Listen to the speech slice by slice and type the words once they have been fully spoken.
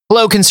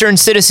Hello, concerned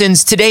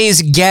citizens.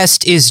 Today's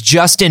guest is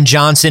Justin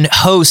Johnson,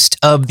 host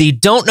of the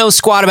Don't Know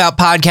Squat About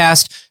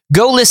podcast.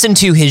 Go listen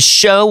to his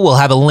show. We'll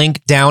have a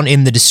link down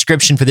in the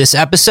description for this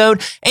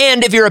episode.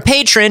 And if you're a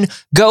patron,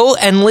 go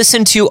and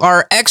listen to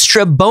our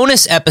extra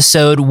bonus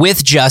episode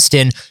with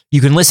Justin.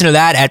 You can listen to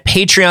that at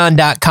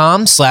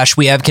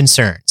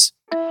patreon.com/wehaveconcerns.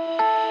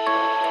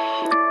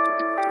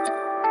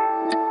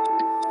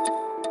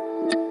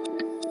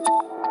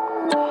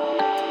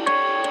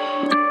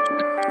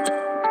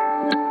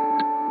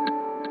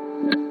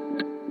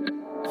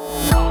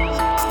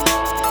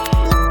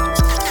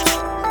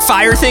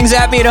 Fire things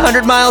at me at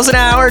 100 miles an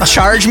hour,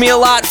 charge me a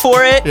lot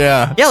for it.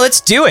 Yeah,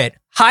 let's do it.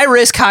 High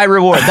risk, high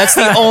reward. That's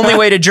the only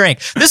way to drink.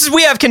 This is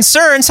We Have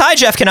Concerns. Hi,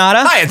 Jeff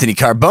Canada. Hi, Anthony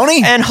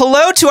Carboni. And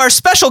hello to our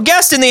special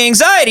guest in the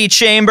anxiety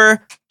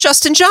chamber,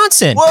 Justin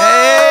Johnson. Whoa!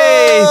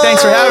 Hey,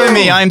 thanks for having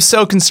me. I'm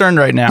so concerned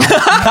right now.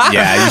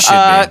 Yeah, you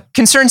should be.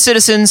 Concerned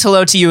citizens,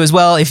 hello to you as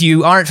well. If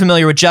you aren't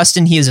familiar with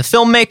Justin, he is a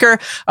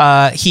filmmaker.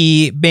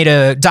 He made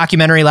a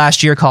documentary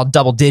last year called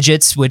Double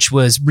Digits, which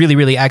was really,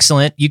 really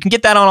excellent. You can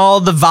get that on all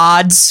the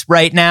VODs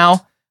right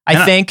now,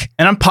 I think.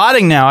 And I'm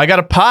podding now. I got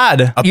a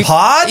pod.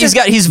 Pod?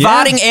 He's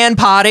vodding and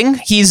podding.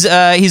 He's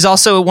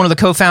also one of the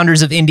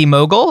co-founders of Indie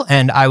Mogul,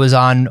 and I was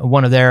on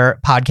one of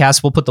their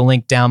podcasts. We'll put the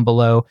link down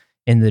below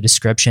in the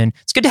description.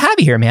 It's good to have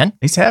you here, man.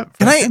 Thanks for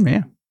having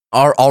me.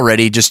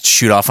 Already just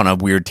shoot off on a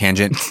weird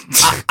tangent.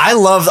 I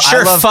love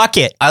fuck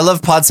it. I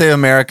love Pod Save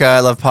America.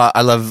 I love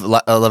Love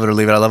It or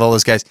Leave It. I love all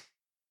those guys.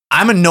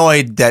 I'm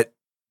annoyed that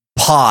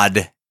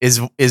pod is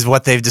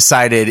what they've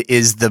decided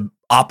is the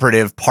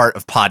operative part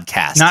of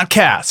podcast. Not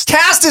cast.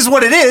 Cast is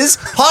what it is.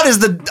 Pod is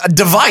the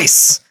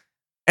device.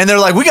 And they're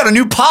like, we got a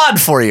new pod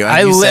for you. And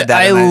I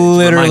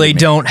literally me.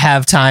 don't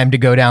have time to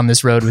go down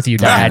this road with you,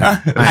 Dad.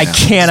 I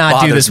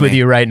cannot do this with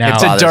you right now.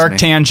 It's a dark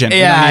tangent.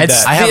 Yeah,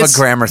 I have a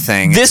grammar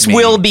thing. This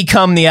will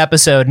become the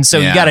episode, and so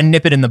you got to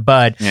nip it in the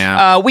bud.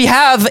 Yeah. We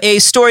have a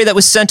story that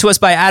was sent to us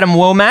by Adam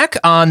Womack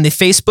on the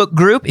Facebook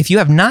group. If you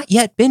have not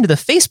yet been to the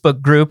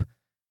Facebook group,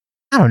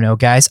 I don't know,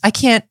 guys. I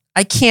can't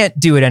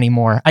do it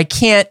anymore. I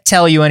can't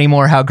tell you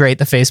anymore how great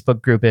the Facebook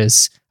group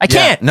is. I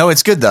can't. No,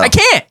 it's good though. I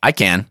can't. I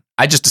can.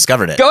 I just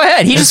discovered it. Go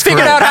ahead. Dad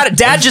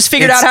just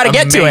figured out how to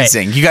get to it.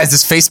 Amazing. You guys,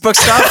 this Facebook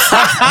stuff,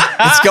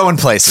 it's going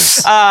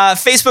places.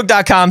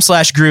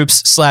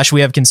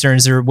 Facebook.com/groups/We Have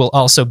Concerns. There will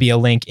also be a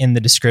link in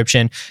the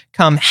description.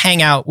 Come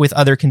hang out with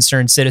other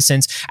concerned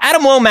citizens.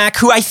 Adam Womack,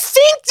 who I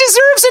think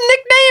deserves a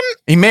nickname.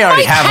 He may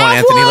already have one,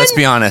 Anthony. Let's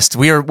be honest.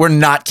 We're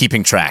not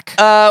keeping track.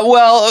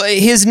 Well,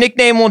 his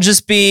nickname will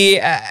just be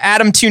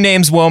Adam Two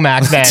Names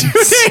Womack then. Two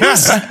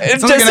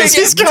names.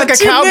 He's like a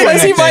cowboy.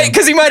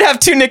 Because he might have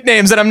two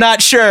nicknames, and I'm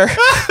not sure.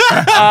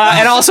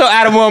 And also,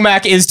 Adam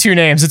Womack is two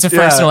names. It's a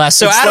first and a last.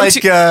 So it's Adam, like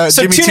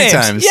Jimmy two names.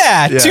 Times.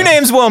 Yeah, Two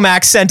Names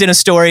Womack sent in a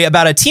story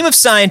about a team of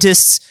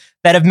scientists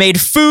that have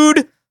made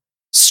food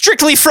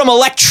strictly from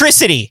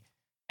electricity.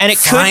 And it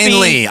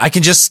Finally, I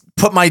can just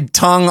put my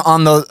tongue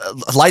on the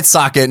light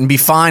socket and be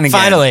fine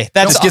again. Finally.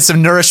 Just get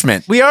some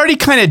nourishment. We already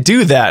kind of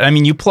do that. I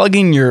mean, you plug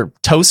in your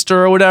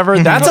toaster or whatever.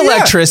 Mm-hmm. That's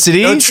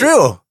electricity. No,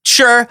 true.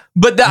 Sure,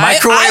 but I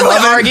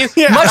would argue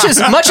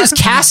much as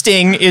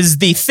casting is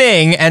the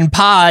thing and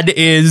pod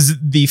is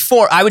the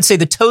form. I would say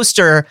the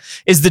toaster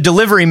is the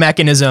delivery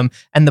mechanism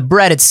and the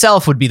bread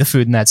itself would be the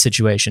food in that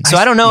situation. So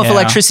I don't know if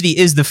electricity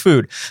is the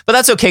food, but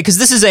that's okay because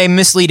this is a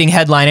misleading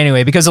headline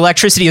anyway because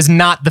electricity is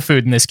not the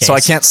food in this case. So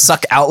I can't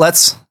suck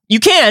outlets? You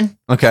can.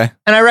 Okay.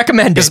 And I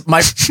recommend it. My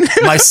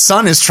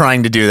son is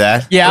trying to do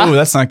that. Yeah. Ooh,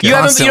 that's not good. You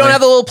don't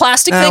have the little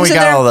plastic things in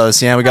there? We got all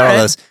those. Yeah, we got all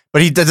those.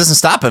 But that doesn't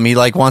stop him. He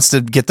wants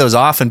to get those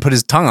off and put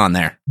his tongue on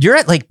there. You're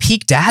at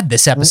peak dad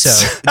this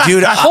episode.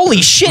 Dude,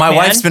 holy shit, my man.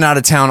 wife's been out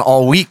of town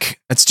all week.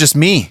 It's just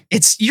me.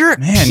 You're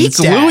peak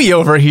it's dad. Louie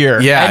over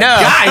here. Yeah, I know.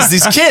 Guys,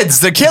 these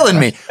kids, they're killing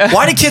me.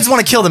 Why do kids want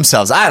to kill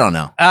themselves? I don't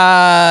know.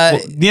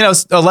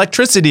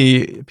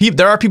 Electricity,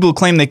 there are people who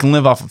claim they can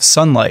live off of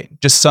sunlight,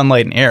 just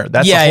sunlight and air.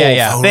 That's the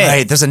whole thing. Oh,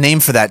 right. There's a name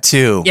for that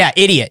too. Yeah,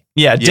 idiot.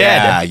 Yeah,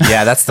 dead.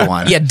 Yeah, that's the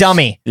one. Yeah,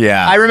 dummy.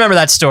 Yeah. I remember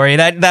that story.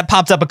 That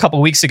popped up a couple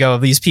weeks ago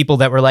of these people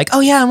that were like,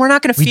 oh yeah, and we're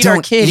not going to feed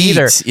our kid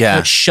either. Yeah.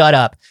 Like, shut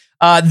up.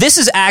 This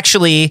is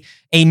actually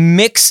a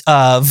mix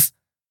of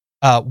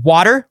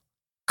water,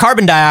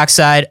 carbon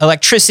dioxide,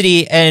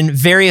 electricity, and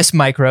various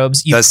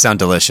microbes. Does sound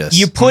delicious.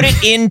 You put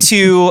it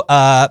into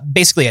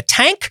basically a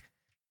tank.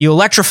 You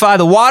electrify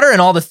the water and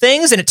all the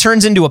things, and it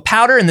turns into a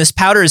powder. And this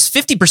powder is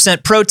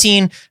 50%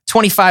 protein,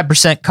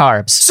 25%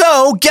 carbs.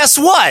 So guess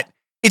what?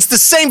 It's the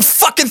same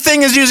fucking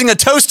thing as using a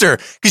toaster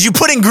because you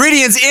put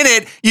ingredients in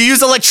it, you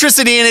use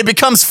electricity, and it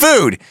becoms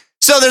food.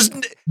 So there's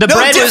no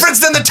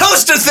difference than the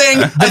toaster thing.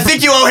 I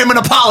think you owe him an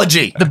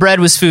apology. The bread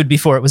was food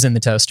before it was in the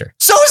toaster.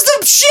 So is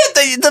the shit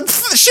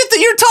that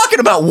you're talking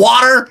about.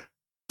 Water,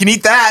 can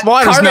eat that.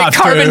 Water's not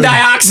carbon food.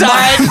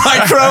 dioxide.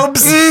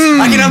 Microbes.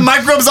 I can have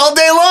microbes all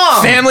day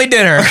long. Family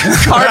dinner.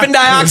 Carbon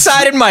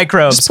dioxide and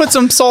microbes. Just put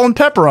some salt and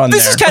pepper on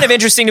This there. is kind of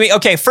interesting to me.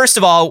 Okay, first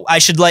of all, I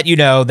should let you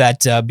know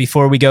that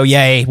before we go,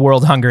 yay,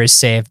 world hunger is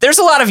saved. There's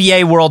a lot of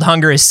yay, world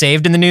hunger is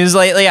saved in the news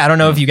lately. I don't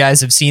know if you guys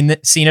have seen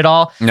it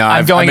all. No,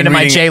 I'm going into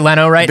my Jay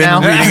Leno right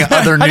now. Reading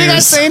other news. Have you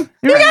guys seen?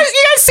 You guys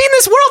seen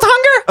this world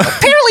hunger?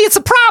 Apparently, it's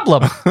a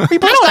problem.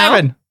 People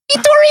starving. Eat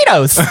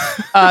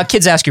Doritos.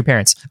 Kids, ask your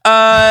parents.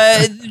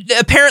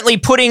 Apparently,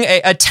 putting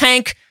a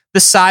tank the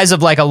size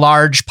of like a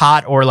large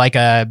pot or like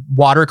a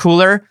water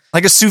cooler,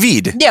 like a sous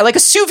vide. Yeah, like a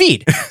sous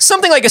vide,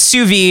 something like a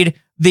sous vide.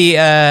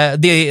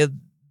 The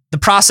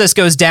process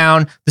goes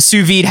down. The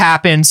sous vide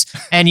happens,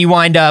 and you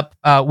wind up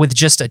with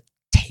just a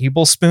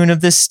tablespoon of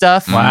this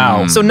stuff.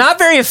 Wow. So not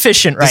very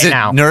efficient right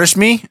now. Nourish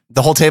me?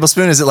 The whole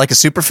tablespoon? Is it like a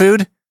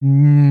superfood?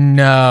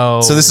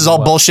 No. So this is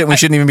all bullshit. We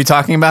shouldn't even be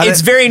talking about it.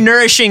 It's very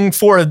nourishing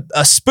for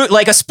a spoon,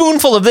 like a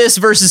spoonful of this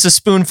versus a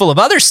spoonful of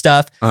other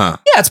stuff. Yeah,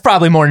 it's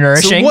probably more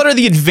nourishing. So what are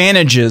the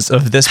advantages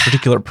of this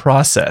particular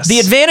process? The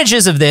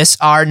advantages of this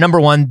are, number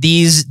one,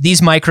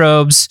 these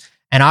microbes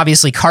and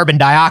obviously carbon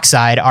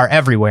dioxide are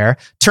everywhere.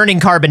 Turning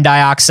carbon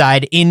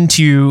dioxide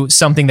into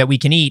something that we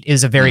can eat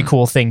is a very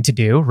cool thing to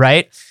do,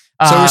 right?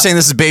 So we're saying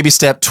this is a baby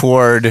step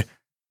toward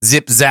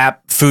zip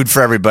zap food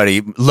for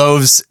everybody,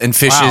 loaves and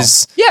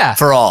fishes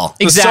for all.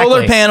 Exactly. The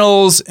solar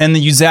panels, and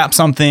then you zap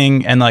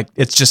something and like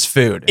it's just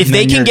food. If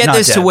they can get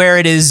this to where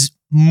it is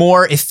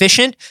more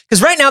efficient,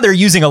 because right now they're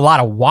using a lot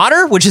of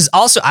water, which is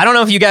also, I don't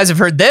know if you guys have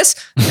heard this,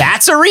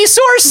 that's a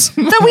resource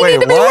that we need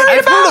to be worried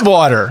I've about. heard of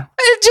water.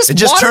 It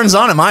just turns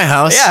on at my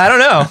house. Yeah, I don't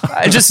know.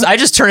 I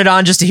just turn it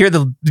on just to hear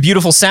the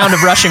beautiful sound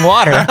of rushing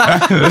water.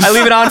 I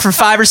leave it on for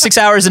 5 or 6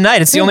 hours a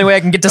night. It's the only way I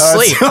can get to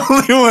sleep. It's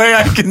the only way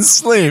I can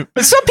sleep.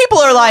 But some people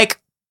are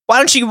like, why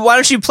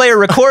don't you play a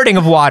recording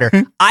of water?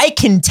 I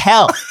can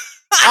tell.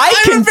 I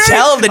can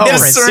tell the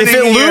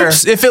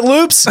difference. If it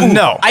loops,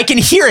 no. I can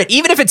hear it.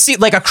 Even if it's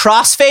like a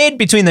crossfade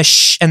between the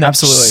shh and the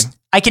absolutely.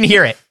 I can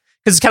hear it.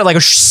 Because it's kind of like a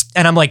shh,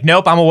 and I'm like,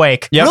 nope, I'm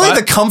awake. Yep. Really,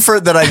 the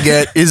comfort that I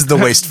get is the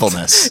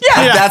wastefulness.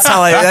 That's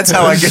how I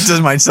get to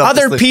myself.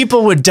 Other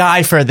people would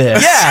die for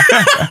this. Yeah.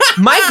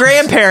 My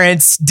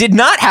grandparents did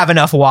not have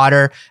enough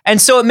water, and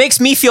so it makes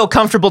me feel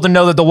comfortable to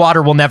know that the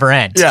water will never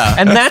end. Yeah.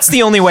 And that's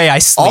the only way I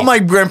sleep. All my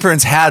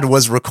grandparents had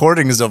was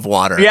recordings of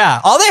water.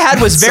 Yeah. All they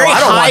had was very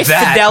high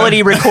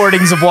fidelity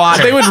recordings of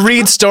water. They would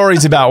read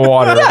stories about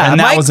water, and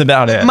that was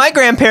about it. My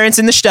grandparents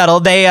in the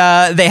shtetl, they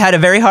had a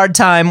very hard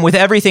time with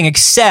everything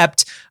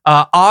except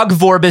Og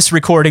Vorbis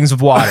recordings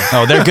of water.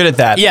 Oh, they're good at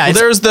that. Yeah, well,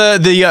 there's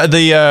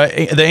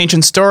the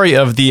ancient story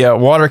of the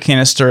water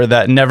canister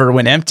that never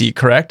went empty.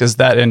 Correct? Is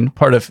that in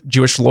part of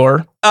Jewish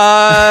lore?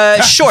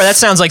 Sure. That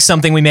sounds like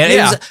something we made.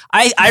 Yeah.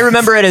 I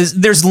remember it as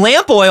there's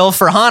lamp oil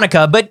for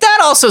Hanukkah, but that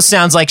also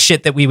sounds like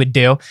shit that we would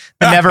do.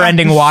 The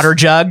never-ending water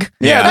jug.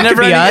 Yeah, that could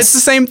be us. It's the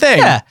same thing.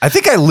 Yeah. I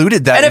think I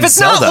looted that. And if it's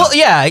Zelda. not, well,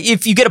 yeah,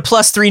 if you get a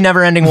 +3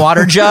 never-ending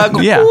water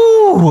jug, yeah.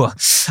 Ooh.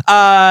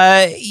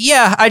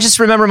 Yeah, I just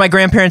remember my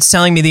grandparents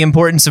telling me the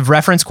importance of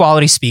reference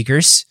quality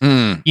speakers.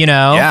 You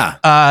know,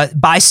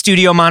 buy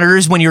studio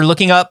monitors when you're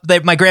looking up.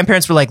 My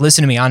grandparents were like,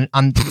 listen to me on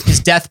his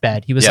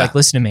deathbed. He was like,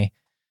 listen to me.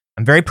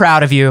 I'm very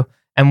proud of you.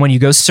 And when you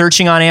go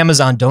searching on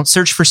Amazon, don't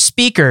search for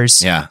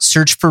speakers. Yeah.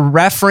 Search for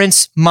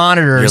reference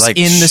monitors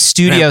in the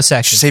studio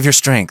section. Save your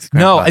strength,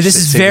 Grandpa. No, this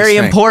is very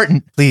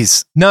important.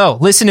 Please. No,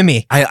 listen to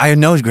me. I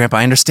know, Grandpa.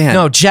 I understand.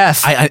 No,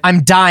 Jeff,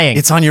 I'm dying.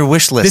 It's on your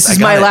wish list.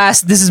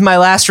 This is my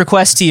last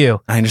request to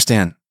you. I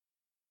understand.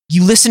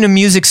 You listen to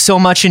music so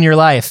much in your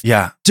life.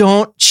 Yeah.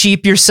 Don't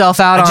cheap yourself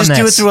out on this. Just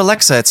do it through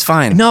Alexa. It's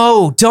fine.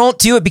 No, don't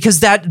do it because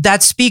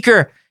that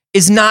speaker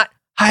is not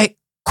high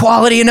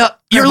quality enough.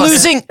 You're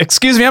losing.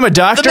 Excuse me, I'm a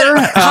doctor.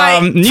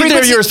 Neither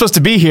of you are supposed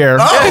to be here.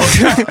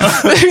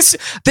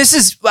 This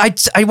is.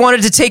 I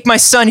wanted to take my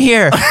son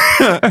here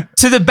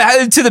to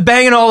the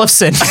Bang &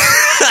 Olufsen.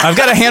 I've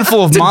got a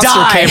handful of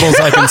monster cables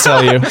I can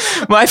sell you.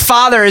 My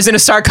father is in a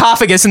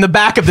sarcophagus in the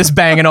back of this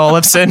Bang &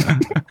 Olufsen.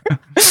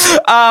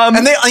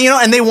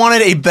 And they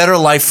wanted a better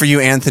life for you,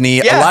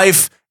 Anthony. A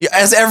life,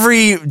 as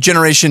every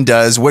generation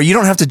does, where you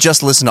don't have to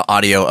just listen to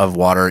audio of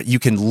water. You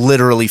can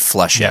literally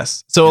flush it.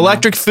 Yes. So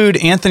electric food,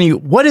 Anthony,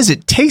 what does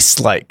it taste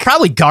like?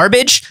 Probably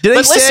garbage. Did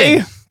they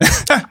say?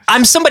 Listen,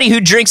 I'm somebody who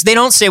drinks. They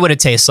don't say what it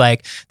tastes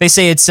like. They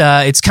say it's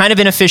kind of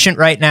inefficient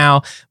right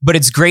now, but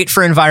it's great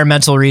for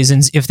environmental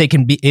reasons if they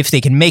can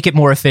make it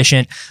more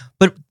efficient.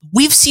 But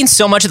we've seen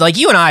so much of, like,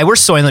 you and I, we're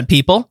Soylent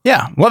people.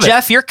 Yeah, love it.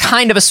 Jeff, you're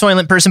kind of a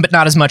Soylent person, but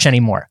not as much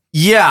anymore.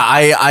 Yeah,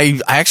 I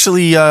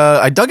actually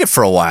I dug it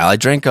for a while. I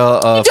drank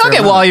a you dug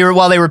it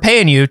while they were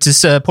paying you to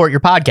support your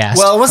podcast.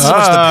 Well, it wasn't so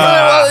much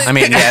I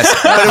mean, yes,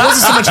 but it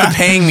wasn't so much the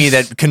paying me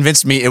that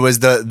convinced me. It was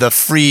the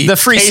free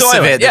taste Soylent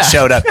of it that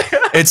showed up.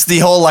 It's the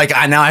whole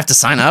I now have to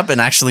sign up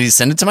and actually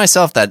send it to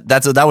myself.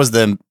 That was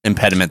the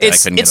impediment that I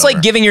couldn't get It's like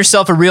over. giving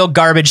yourself a real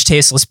garbage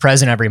tasteless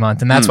present every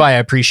month, and that's why I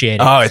appreciate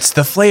it. Oh, it's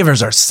the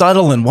flavors are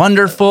subtle and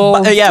wonderful.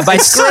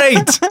 It's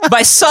great.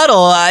 By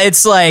subtle,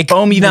 it's like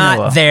foamy not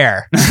vanilla.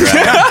 there.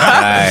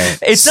 Right.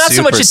 It's not so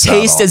Super much a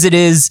taste subtle. as it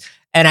is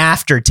an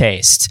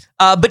aftertaste.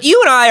 But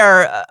you and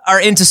I are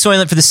into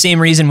Soylent for the same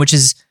reason, which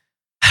is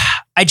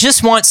I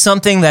just want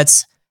something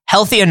that's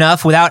healthy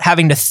enough without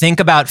having to think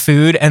about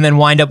food and then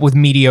wind up with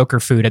mediocre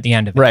food at the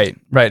end of it.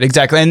 Right,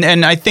 exactly.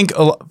 And I think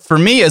for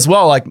me as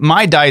well, like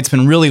my diet's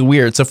been really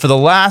weird. So for the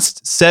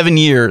last 7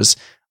 years,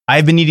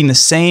 I've been eating the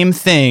same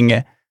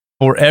thing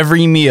for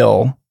every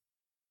meal.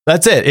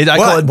 That's it. I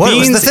call it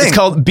beans. It's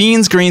called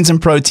beans, greens,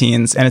 and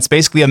proteins, and it's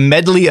basically a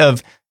medley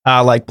of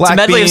like black beans.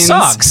 It's a medley of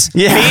songs.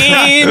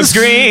 Yeah. Beans,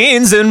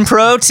 greens, and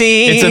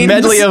proteins. It's a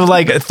medley of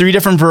like 3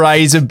 different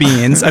varieties of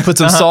beans. I put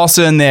some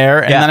salsa in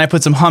there, and then I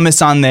put some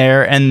hummus on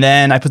there, and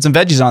then I put some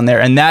veggies on there,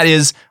 and that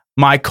is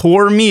my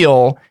core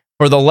meal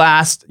for the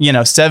last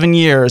 7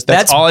 years.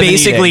 That's all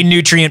basically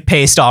nutrient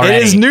paste already.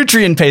 It is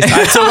nutrient paste.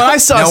 So when I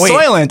saw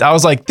Soylent, I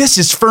was like, "This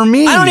is for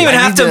me." I don't even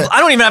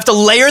have to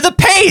layer the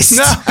paste.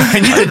 No, I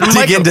need to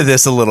dig into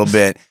this a little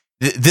bit.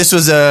 This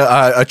was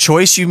a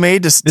choice you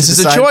made. This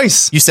is a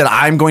choice. You said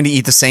I'm going to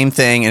eat the same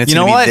thing, and it's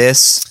going to be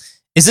this.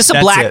 Is this a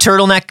black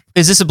turtleneck?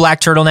 Is this a black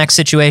turtleneck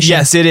situation?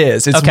 Yes, it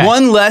is. It's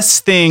one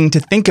less thing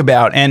to think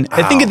about, and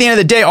I think at the end of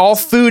the day, all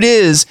food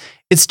is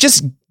it's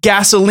just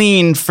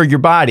gasoline for your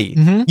body.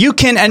 Mm-hmm. You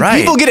can, and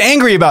people get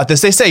angry about this.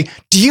 They say,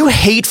 "Do you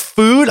hate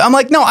food?" I'm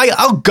like, "No,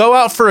 I'll go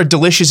out for a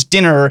delicious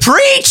dinner."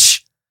 Preach.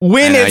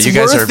 When it's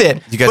worth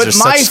it. But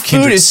my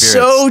food is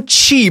so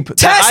cheap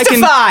that I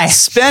can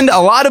spend a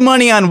lot of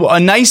money on a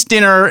nice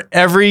dinner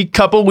every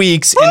couple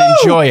weeks and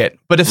enjoy it.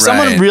 But if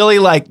someone really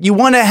you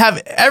want to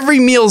have every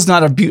meal's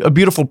not a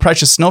beautiful,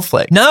 precious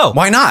snowflake. No.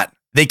 Why not?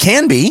 They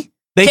can be.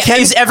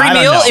 Is every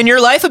meal in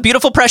your life a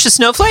beautiful, precious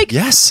snowflake?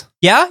 Yes.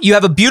 Yeah? You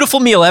have a beautiful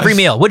meal every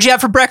meal. What'd you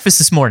have for breakfast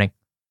this morning?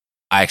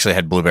 I actually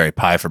had blueberry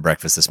pie for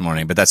breakfast this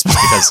morning, but that's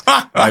because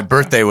my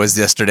birthday was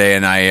yesterday,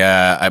 and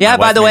I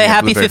by the way,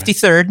 happy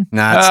 53rd.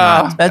 No, it's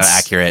not that's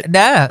accurate.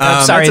 Nah,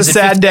 I'm sorry. It's a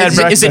sad dad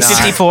breakfast. Is it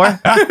 54?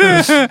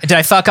 Did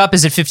I fuck up?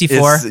 Is it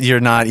 54?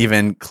 You're not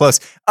even close.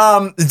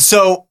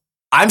 So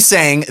I'm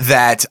saying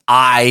that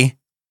I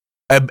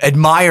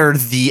admired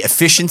the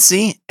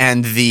efficiency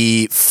and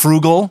the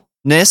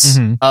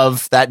frugalness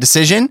of that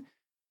decision.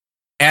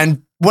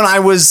 And when I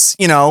was,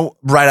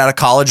 right out of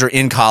college or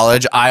in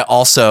college, I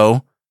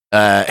also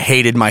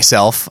hated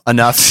myself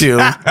enough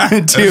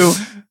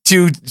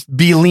to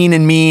be lean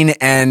and mean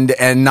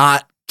and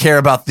not care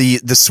about the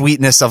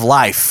sweetness of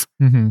life.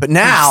 Mm-hmm. But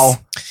now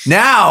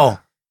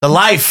the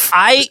life.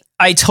 I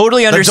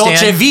totally understand.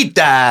 The dolce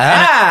vita.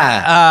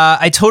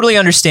 I totally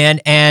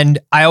understand, and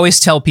I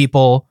always tell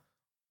people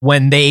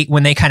when they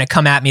kind of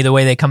come at me the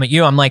way they come at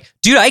you, I'm like,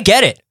 dude, I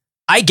get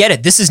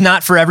it. This is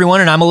not for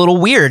everyone, and I'm a little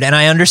weird, and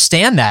I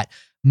understand that.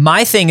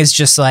 My thing is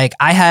just like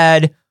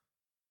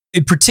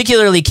it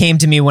particularly came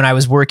to me when I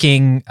was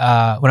working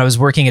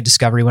at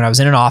Discovery, when I was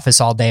in an office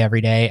all day,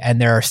 every day.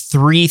 And there are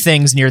 3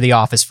 things near the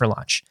office for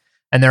lunch,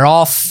 and they're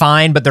all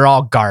fine, but they're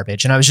all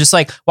garbage. And I was just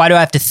like, why do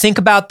I have to think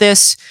about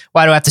this?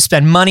 Why do I have to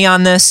spend money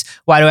on this?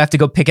 Why do I have to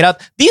go pick it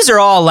up? These are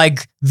all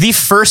like the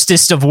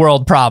firstest of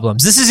world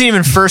problems. This isn't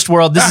even first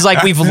world. This is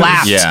like, we've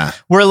laughed. Yeah.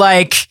 We're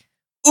like,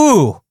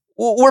 ooh,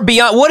 we're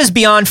beyond, what is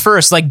beyond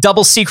first? Like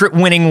double secret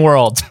winning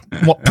world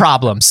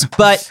problems.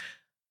 But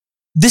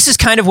this is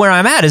kind of where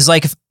I'm at, is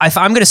like, if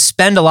I'm going to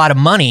spend a lot of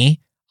money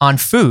on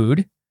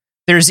food,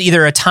 there's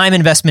either a time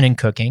investment in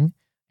cooking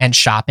and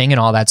shopping and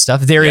all that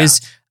stuff. There is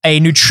a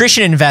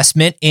nutrition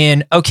investment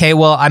in, okay,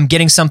 well, I'm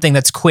getting something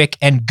that's quick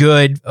and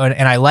good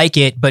and I like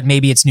it, but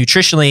maybe it's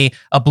nutritionally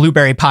a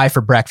blueberry pie for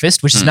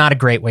breakfast, which is not a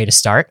great way to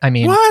start. I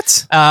mean,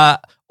 what?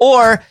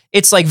 Or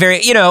it's like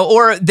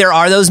or there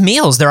are those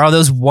meals. There are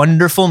those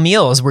wonderful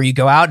meals where you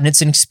go out and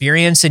it's an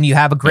experience and you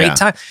have a great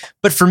time.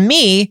 But for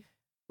me,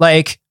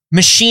 like,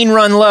 machine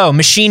run low,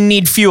 machine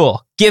need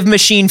fuel, give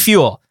machine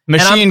fuel.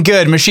 Machine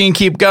good, machine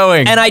keep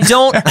going. And I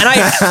don't, and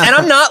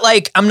I'm not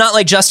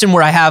like Justin,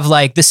 where I have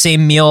like the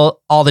same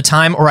meal all the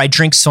time, or I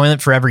drink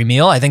Soylent for every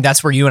meal. I think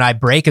that's where you and I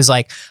break, is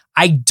like,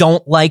 I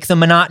don't like the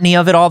monotony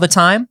of it all the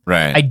time.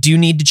 Right. I do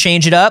need to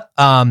change it up.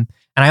 And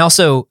I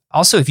also,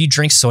 if you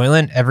drink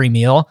Soylent every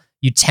meal,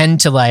 you tend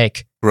to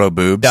like grow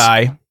boobs,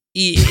 die.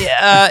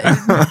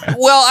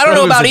 Well, I don't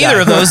know about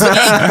either of those.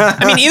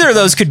 I mean, either of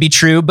those could be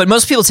true, but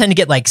most people tend to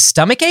get like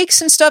stomach aches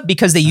and stuff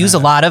because they use a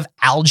lot of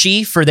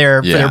algae for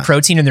their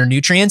protein and their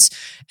nutrients.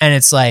 And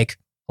it's like,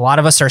 a lot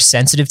of us are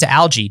sensitive to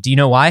algae. Do you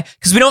know why?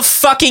 Because we don't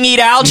fucking eat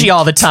algae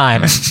all the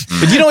time.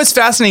 But you know what's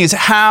fascinating is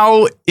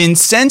how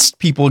incensed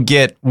people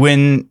get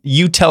when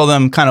you tell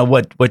them kind of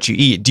what you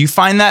eat. Do you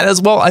find that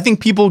as well? I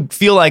think people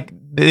feel like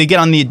they get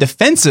on the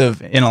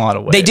defensive in a lot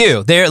of ways. They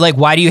do. They're like,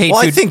 why do you hate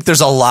food? I think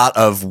there's a lot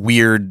of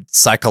weird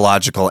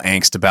psychological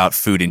angst about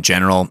food in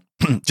general,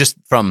 just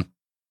from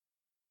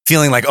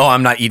feeling like, oh,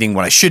 I'm not eating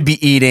what I should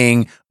be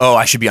eating. Oh,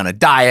 I should be on a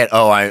diet.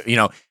 Oh,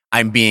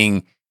 I'm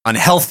being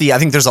unhealthy. I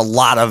think there's a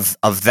lot of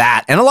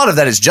that. And a lot of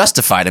that is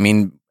justified. I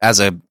mean, as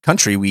a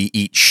country, we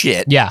eat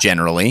shit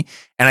generally.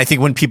 And I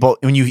think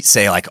when you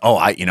say like, oh,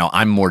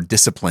 I'm more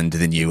disciplined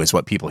than you, is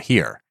what people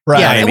hear. Right.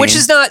 Yeah, which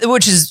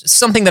is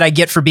something that I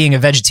get for being a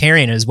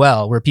vegetarian as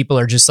well, where people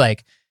are just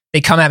like,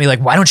 they come at me like,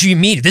 why don't you eat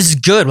meat? This is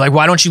good. Like,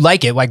 why don't you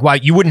like it? Like, why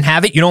you wouldn't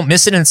have it? You don't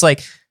miss it. And it's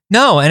like,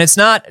 no. And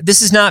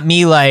this is not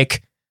me.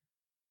 Like,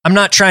 I'm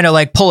not trying to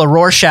like pull a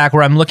Rorschach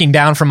where I'm looking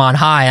down from on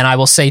high and I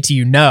will say to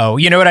you, no,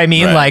 you know what I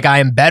mean? Right. Like I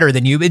am better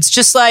than you. It's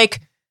just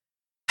like,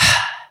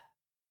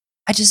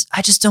 I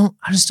just don't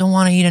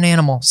want to eat an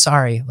animal.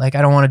 Sorry. Like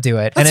I don't want to do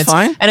it. That's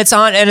fine.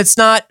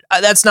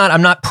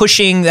 I'm not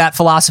pushing that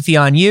philosophy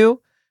on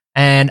you.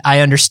 And I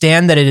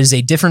understand that it is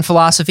a different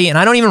philosophy and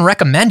I don't even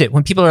recommend it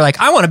when people are like,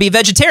 I want to be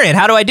vegetarian.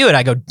 How do I do it?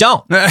 I go,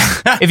 don't.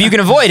 If you can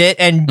avoid it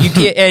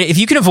if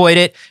you can avoid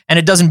it and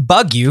it doesn't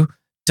bug you,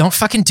 don't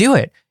fucking do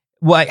it.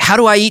 How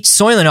do I eat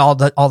Soylent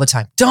all the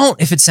time?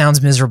 Don't, if it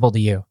sounds miserable to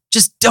you.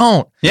 Just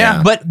don't.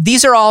 Yeah. But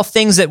these are all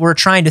things that we're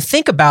trying to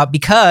think about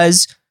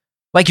because,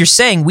 like you're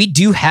saying, we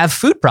do have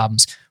food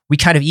problems. We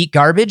kind of eat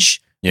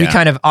garbage. Yeah. We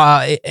kind of,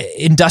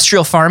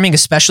 industrial farming,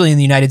 especially in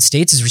the United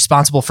States, is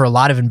responsible for a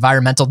lot of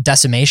environmental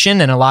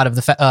decimation and a lot of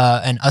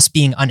and us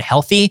being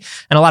unhealthy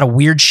and a lot of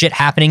weird shit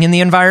happening in the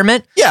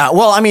environment. Yeah.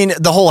 Well, I mean,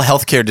 the whole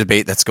healthcare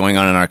debate that's going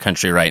on in our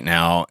country right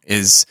now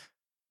is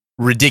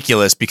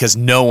ridiculous because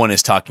no one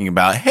is talking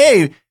about,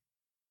 hey,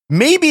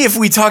 maybe if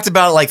we talked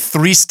about like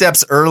 3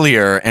 steps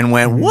earlier and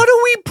went, what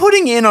are we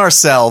putting in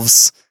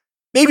ourselves?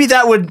 Maybe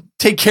that would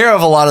take care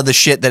of a lot of the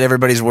shit that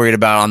everybody's worried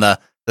about on the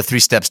 3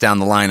 steps down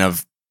the line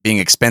of being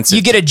expensive.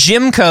 You get a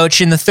gym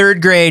coach in the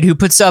 3rd grade who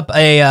puts up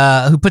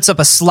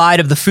a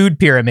slide of the food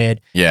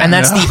pyramid. Yeah. And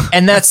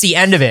that's the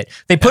end of it.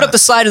 They put up the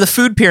slide of the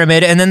food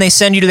pyramid and then they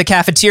send you to the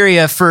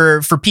cafeteria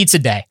for pizza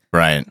day.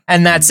 Right.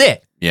 And that's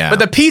it. Yeah. But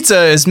the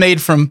pizza is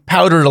made from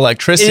powdered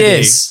electricity. It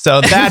is. So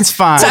that's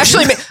fine. It's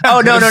actually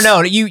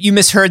no. You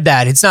misheard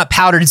that. It's not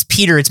powdered, it's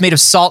peter. It's made of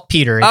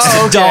saltpeter.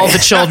 It's to dull the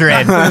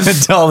children.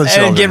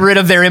 And get rid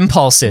of their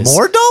impulses.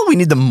 More dull? We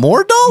need the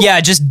more dull? Yeah,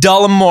 just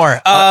dull them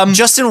more.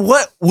 Justin,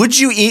 what would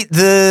you eat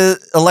the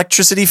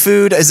electricity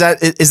food? Is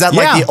that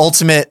like the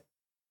ultimate,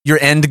 your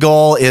end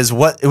goal is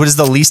what is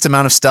the least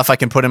amount of stuff I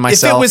can put in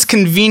myself? If it was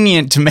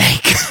convenient to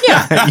make.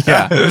 Yeah.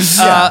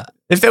 Yeah.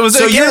 If it was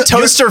a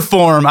toaster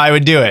form, I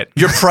would do it.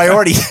 Your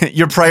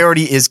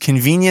priority is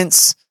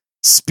convenience,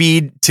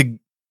 speed to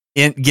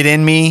get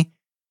in me,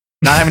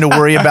 not having to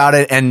worry about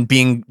it, and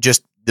being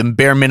just the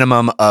bare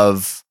minimum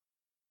of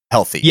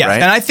healthy. Yeah, right?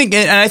 and I think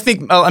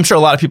I'm sure a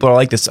lot of people are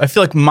like this. I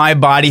feel like my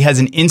body has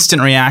an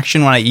instant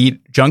reaction when I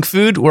eat junk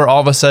food, where all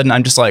of a sudden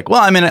I'm just like,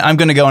 well, I'm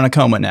going to go in a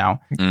coma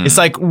now. It's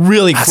like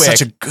really quick. That's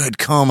such a good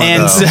coma.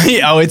 And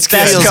it's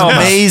feels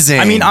amazing.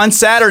 I mean, on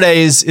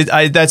Saturdays,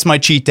 that's my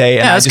cheat day,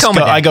 and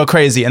I go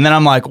crazy, and then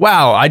I'm like,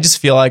 wow, I just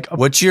feel like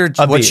what's your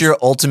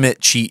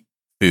ultimate cheat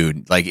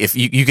food? Like if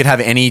you could have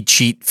any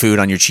cheat food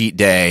on your cheat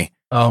day.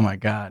 Oh my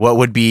God. What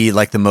would be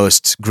like the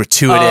most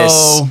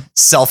gratuitous,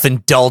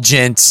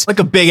 self-indulgent, like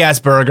a big ass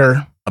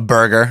burger? A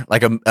burger,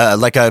 like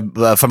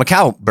a from a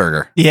cow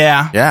burger.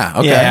 Yeah. Yeah.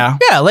 Okay.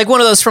 Yeah, like one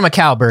of those from a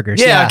cow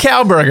burgers. Yeah, a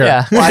cow burger.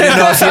 Yeah. Well, I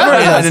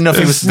didn't know if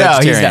he was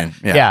vegetarian.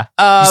 Yeah.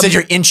 You said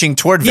you're inching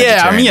toward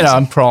vegetarian. Yeah,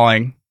 I'm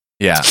crawling.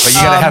 Yeah, but you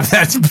gotta have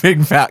that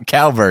big fat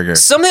cow burger.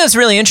 Something that's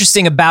really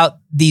interesting about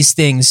these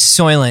things,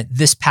 Soylent,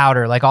 this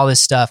powder, like all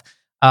this stuff,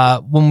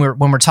 when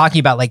we're talking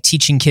about like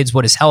teaching kids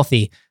what is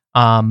healthy,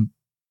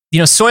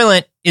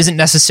 Soylent isn't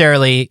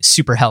necessarily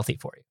super healthy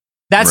for you.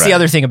 That's the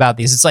other thing about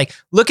these. It's like,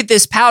 look at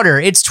this powder.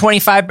 It's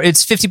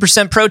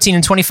 50% protein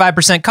and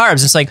 25%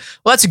 carbs. It's like,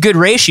 well, that's a good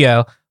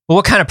ratio, but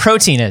what kind of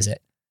protein is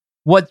it?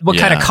 What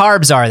kind of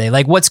carbs are they?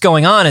 Like, what's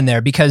going on in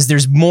there? Because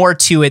there's more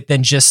to it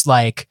than just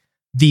like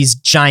these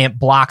giant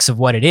blocks of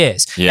what it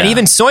is. Yeah. And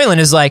even Soylent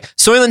is like,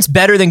 Soylent's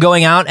better than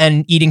going out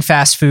and eating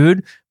fast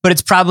food, but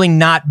it's probably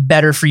not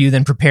better for you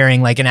than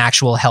preparing like an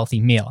actual healthy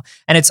meal.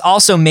 And it's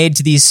also made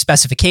to these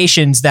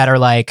specifications that are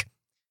like,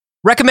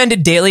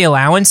 recommended daily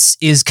allowance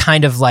is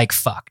kind of like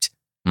fucked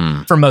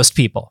for most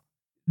people.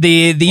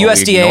 The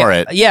USDA, we ignore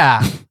it.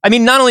 Yeah. I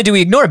mean, not only do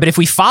we ignore it, but if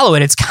we follow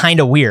it, it's kind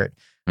of weird.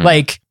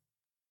 Like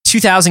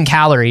 2,000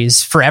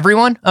 calories for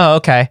everyone. Oh,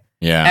 okay.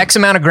 Yeah. X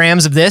amount of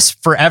grams of this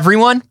for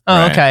everyone.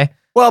 Oh, okay.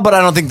 Well, but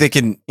I don't think they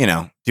can,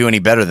 do any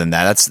better than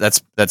that.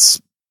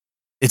 That's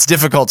it's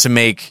difficult to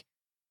make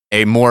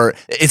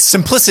it's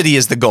simplicity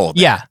is the goal.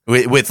 Yeah.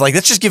 With like,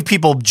 let's just give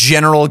people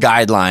general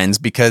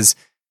guidelines because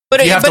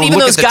but you have to even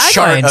look those at the guidelines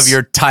chart of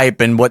your type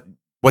and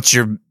what's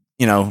your,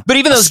 but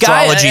even those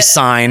astrology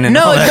sign. And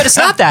no, but it's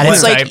not that.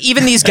 It's like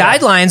even these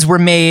guidelines were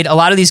made. A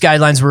lot of these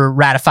guidelines were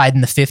ratified in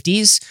the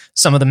 50s,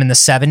 some of them in the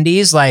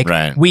 70s.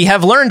 Like we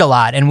have learned a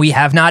lot and we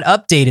have not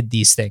updated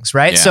these things.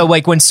 Right. Yeah. So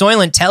like when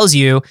Soylent tells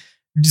you,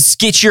 just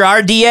get your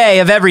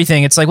RDA of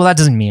everything. It's like, well, that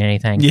doesn't mean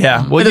anything.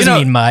 Yeah. Well, it doesn't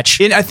mean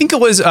much. I think it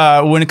was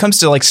when it comes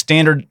to like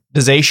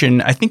standardization,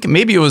 I think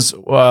maybe it was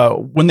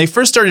when they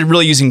first started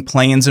really using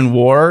planes in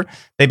war,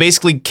 they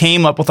basically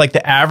came up with like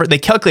the average. They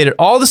calculated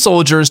all the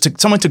soldiers.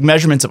 Someone took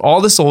measurements of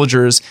all the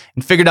soldiers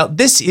and figured out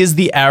this is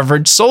the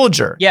average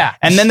soldier. Yeah.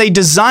 And then they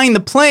designed the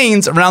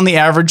planes around the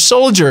average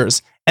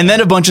soldiers. And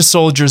then a bunch of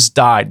soldiers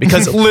died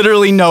because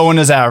literally no one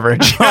is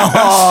average.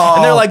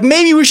 And they're like,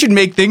 maybe we should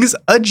make things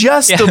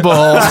adjustable.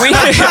 Yeah.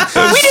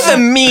 we did the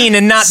mean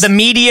and not the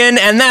median,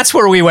 and that's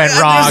where we went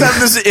wrong. I just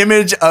have this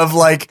image of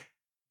like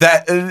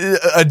that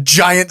a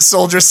giant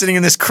soldier sitting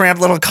in this cramped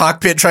little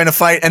cockpit trying to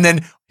fight, and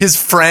then his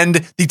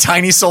friend, the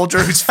tiny soldier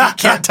whose feet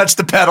can't touch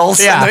the pedals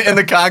in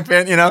the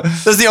cockpit,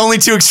 Those are the only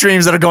two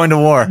extremes that are going to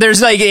war.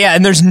 There's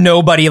and there's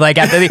nobody like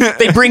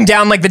they bring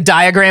down like the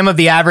diagram of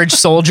the average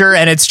soldier,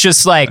 and it's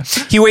just like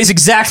he weighs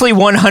exactly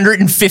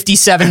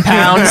 157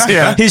 pounds.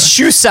 His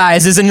shoe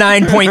size is a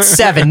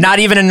 9.7, not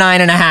even a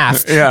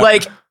 9.5.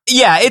 Like,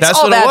 it's that's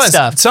all that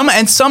stuff.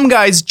 Some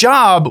guy's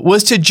job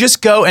was to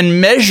just go and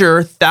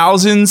measure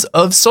thousands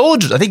of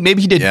soldiers. I think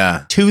maybe he did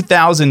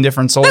 2,000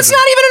 different soldiers. That's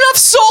not even enough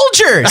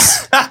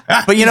soldiers.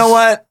 But you know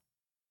what?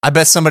 I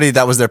bet somebody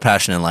that was their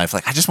passion in life.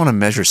 Like, I just want to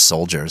measure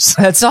soldiers.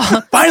 That's all.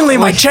 Finally,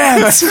 my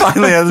chance.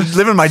 Finally, I'm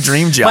living my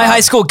dream job. My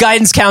high school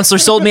guidance counselor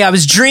told me I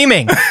was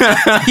dreaming.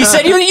 He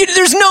said,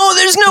 "There's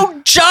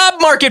no job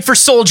market for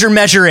soldier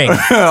measuring."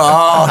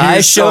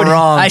 I showed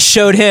wrong. I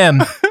showed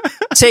him.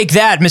 Take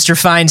that, Mr.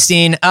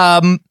 Feinstein.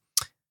 I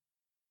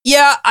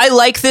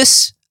like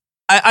this.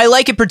 I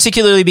like it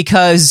particularly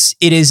because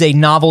it is a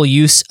novel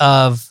use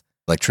of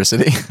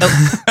electricity.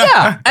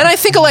 And I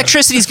think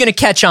electricity is going to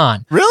catch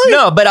on. Really?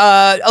 No, but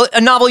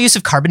a novel use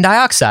of carbon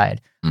dioxide,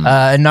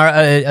 a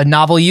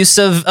novel use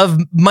of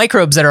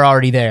microbes that are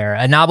already there,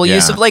 a novel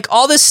use of like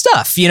all this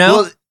stuff,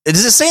 Well,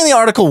 does it say in the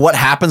article what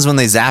happens when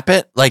they zap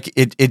it? Like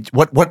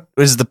what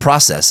is the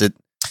process?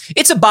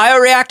 It's a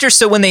bioreactor,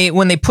 so when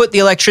they put the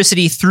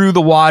electricity through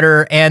the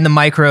water and the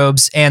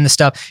microbes and the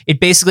stuff, it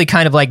basically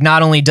kind of like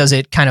not only does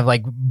it kind of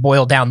like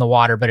boil down the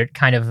water, but it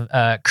kind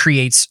of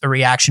creates a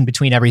reaction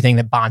between everything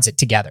that bonds it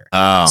together.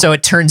 Oh. So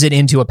it turns it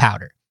into a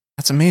powder.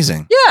 That's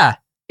amazing. Yeah.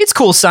 It's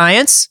cool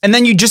science. And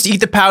then you just eat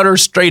the powder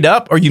straight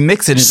up, or you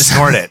mix it and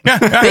snort it.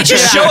 They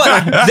just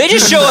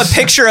show a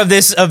picture of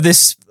this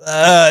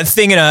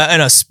thing in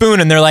a spoon,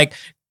 and they're like,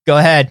 "Go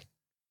ahead."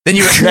 Then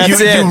you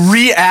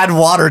re-add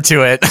water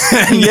to it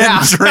and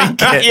then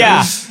drink it.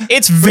 Yeah,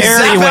 it's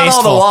very wasteful. Out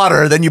all the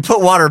water, then you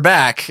put water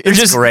back.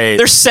 It's great.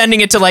 They're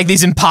sending it to like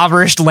these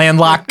impoverished,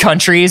 landlocked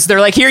countries. They're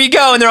like, "Here you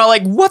go," and they're all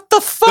like, "What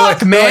the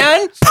fuck,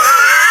 man?"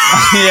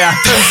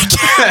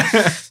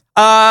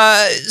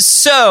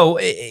 So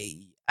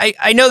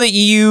I know that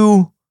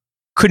you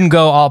couldn't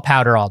go all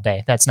powder all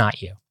day. That's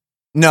not you.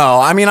 No,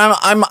 I mean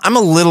I'm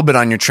a little bit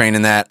on your train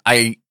in that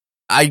I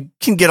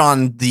can get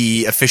on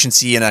the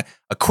efficiency and a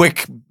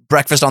quick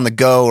breakfast on the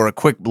go or a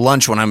quick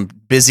lunch when I'm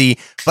busy,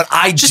 but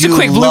I just a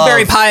quick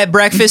blueberry pie at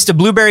breakfast, a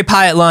blueberry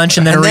pie at lunch,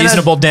 and then a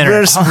reasonable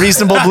dinner.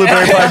 Reasonable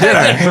blueberry pie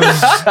dinner.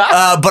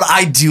 But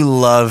I do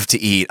love to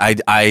eat.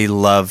 I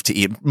love to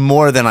eat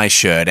more than I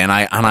should, and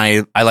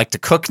I like to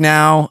cook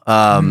now.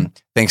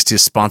 Thanks to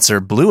sponsor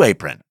Blue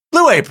Apron.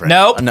 Blue Apron.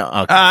 Nope. No.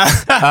 Okay.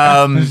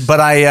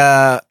 But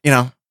I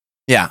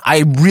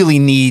I really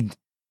need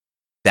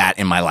that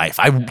in my life.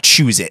 I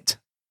choose it.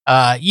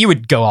 You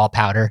would go all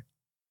powder.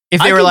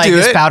 If they were like,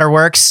 this powder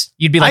works,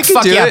 you'd be like,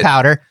 fuck yeah,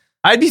 powder.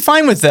 I'd be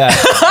fine with that.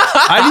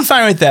 I'd be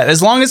fine with that.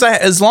 As long as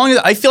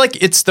I feel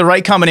like it's the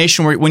right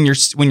combination where when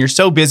you're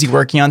so busy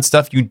working on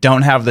stuff, you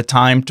don't have the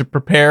time to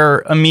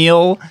prepare a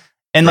meal.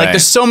 And like,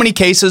 there's so many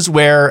cases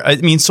where, I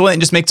mean, Soylent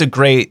just makes a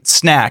great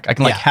snack. I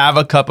can have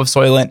a cup of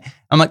Soylent.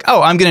 I'm like,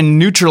 oh, I'm going to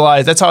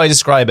neutralize. That's how I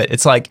describe it.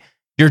 It's like,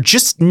 you're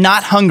just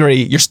not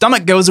hungry. Your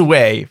stomach goes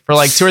away for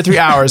like 2 or 3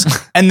 hours,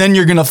 and then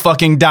you're gonna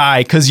fucking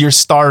die because you're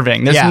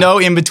starving. There's no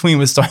in between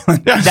with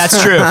Soylent.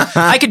 That's true.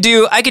 I could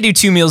do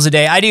 2 meals a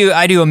day. I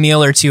do a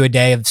meal or 2 a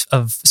day of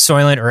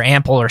Soylent or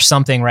Ample or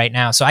something right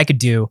now. So I could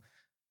do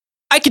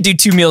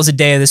 2 meals a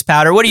day of this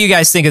powder. What do you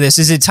guys think of this?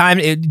 Is it time?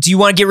 Do you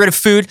want to get rid of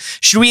food?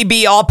 Should we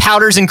be all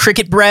powders and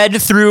cricket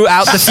bread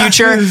throughout the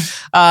future? Let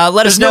us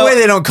know. There's no way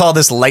they don't call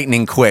this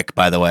lightning quick,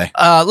 by the way.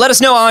 Let us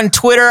know on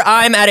Twitter.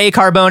 I'm at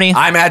 @acarboni.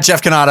 I'm at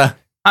Jeff Canada.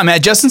 I'm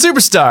at Justin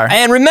Superstar.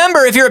 And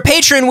remember, if you're a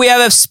patron, we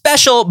have a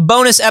special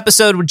bonus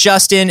episode with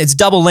Justin. It's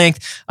double length.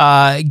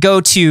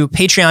 Go to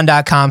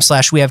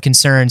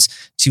patreon.com/wehaveconcerns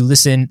to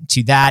listen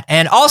to that.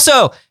 And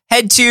also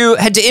head to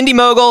Indie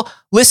Mogul.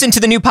 Listen to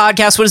the new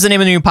podcast. What is the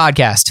name of the new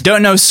podcast?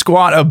 Don't know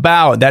squat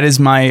about. That is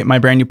my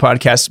brand new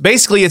podcast.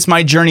 Basically, it's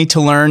my journey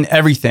to learn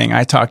everything.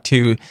 I talk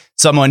to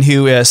someone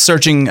who is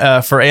searching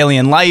for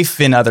alien life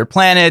in other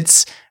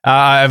planets.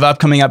 I have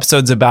upcoming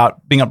episodes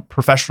about being a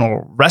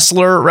professional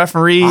wrestler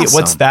referee. Awesome.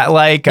 What's that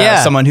like?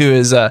 Someone who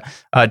is a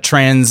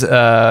trans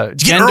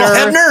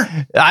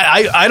gender.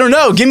 I don't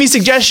know. Give me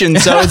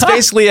suggestions. So it's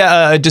basically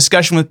a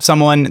discussion with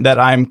someone that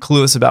I'm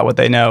clueless about what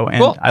they know,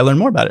 and I learn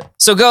more about it.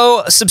 So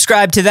go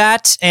subscribe to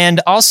that,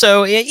 and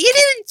also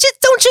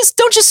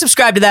don't just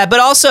subscribe to that, but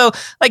also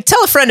like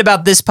tell a friend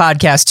about this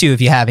podcast too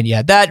if you haven't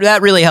yet.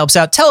 That really helps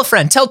out. Tell a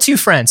friend. Tell 2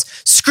 friends.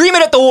 Scream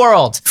it at the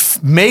world.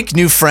 Make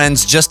new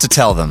friends just to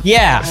tell them.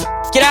 Yeah.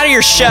 Get out of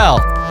your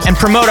shell and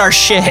promote our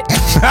shit.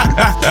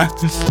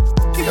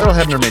 Earl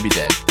Hebner may be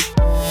dead.